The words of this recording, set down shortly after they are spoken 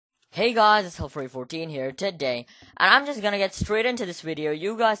Hey guys, it's Helfrey14 here today, and I'm just gonna get straight into this video.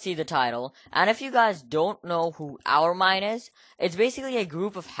 You guys see the title, and if you guys don't know who OurMine is, it's basically a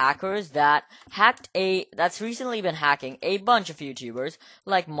group of hackers that that's recently been hacking a bunch of YouTubers,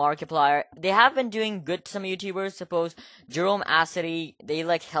 like Markiplier. They have been doing good to some YouTubers, suppose Jerome Acidy, they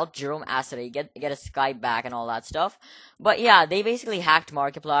helped Jerome Acidy get a Skype back and all that stuff. But yeah, they basically hacked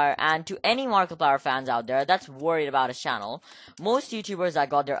Markiplier, and to any Markiplier fans out there that's worried about his channel, most YouTubers that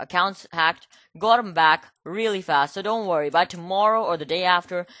got their accounts hacked got them back really fast, so don't worry. By tomorrow or the day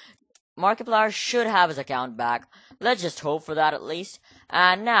after, Markiplier should have his account back. Let's just hope for that at least.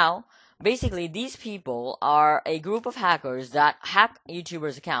 And now, basically, these people are a group of hackers that hack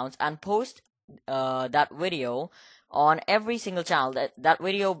YouTubers' accounts and post that video on every single channel.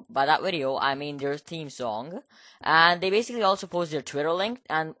 By that video, I mean their theme song, and they basically also post their Twitter link.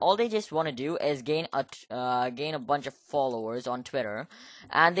 And all they just want to do is gain a bunch of followers on Twitter,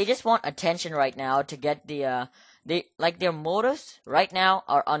 and they just want attention right now to get their motives right now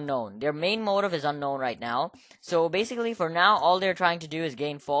are unknown. Their main motive is unknown right now. So basically, for now, all they're trying to do is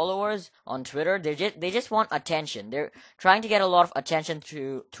gain followers on Twitter. They just want attention. They're trying to get a lot of attention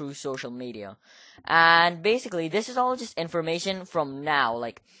through social media. And basically, this is all just information from now.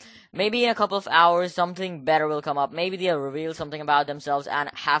 Like, maybe in a couple of hours, something better will come up. Maybe they'll reveal something about themselves,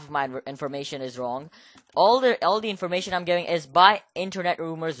 and half of my information is wrong. All the information I'm giving is by internet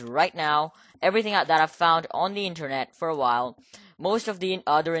rumors right now. Everything that I've found on the internet for a while. Most of the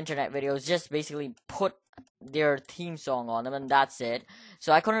other internet videos just basically put their theme song on them, and that's it.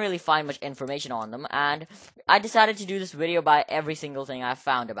 So I couldn't really find much information on them, and I decided to do this video by every single thing I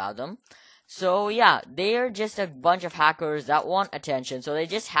found about them. So yeah, they're just a bunch of hackers that want attention, so they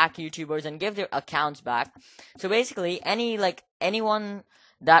just hack YouTubers and give their accounts back. So basically, anyone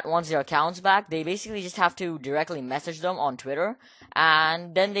that wants their accounts back, they basically just have to directly message them on Twitter,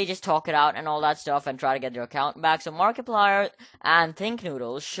 and then they just talk it out and all that stuff and try to get their account back. So Markiplier and Think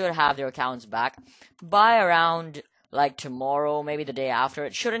Noodles should have their accounts back by around tomorrow, maybe the day after.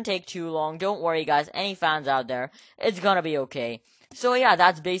 It shouldn't take too long. Don't worry, guys. Any fans out there, it's gonna be okay. So yeah,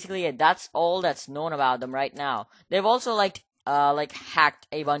 that's basically it. That's all that's known about them right now. They've also hacked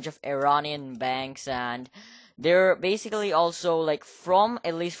a bunch of Iranian banks, and they're basically also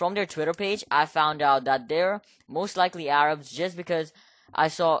at least from their Twitter page, I found out that they're most likely Arabs, just because I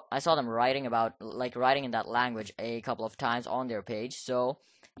saw them writing in that language a couple of times on their page. So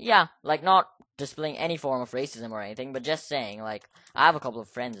yeah, not displaying any form of racism or anything, but just saying, I have a couple of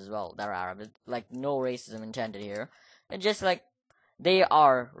friends as well that are Arab. No racism intended here. And just they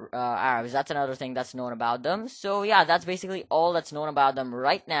are Arabs. That's another thing that's known about them. So yeah, that's basically all that's known about them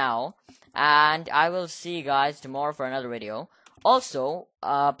right now. And I will see you guys tomorrow for another video. Also,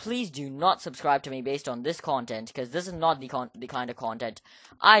 please do not subscribe to me based on this content, because this is not the kind of content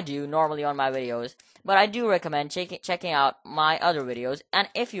I do normally on my videos. But I do recommend checking out my other videos, and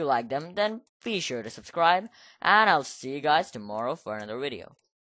if you like them, then be sure to subscribe, and I'll see you guys tomorrow for another video.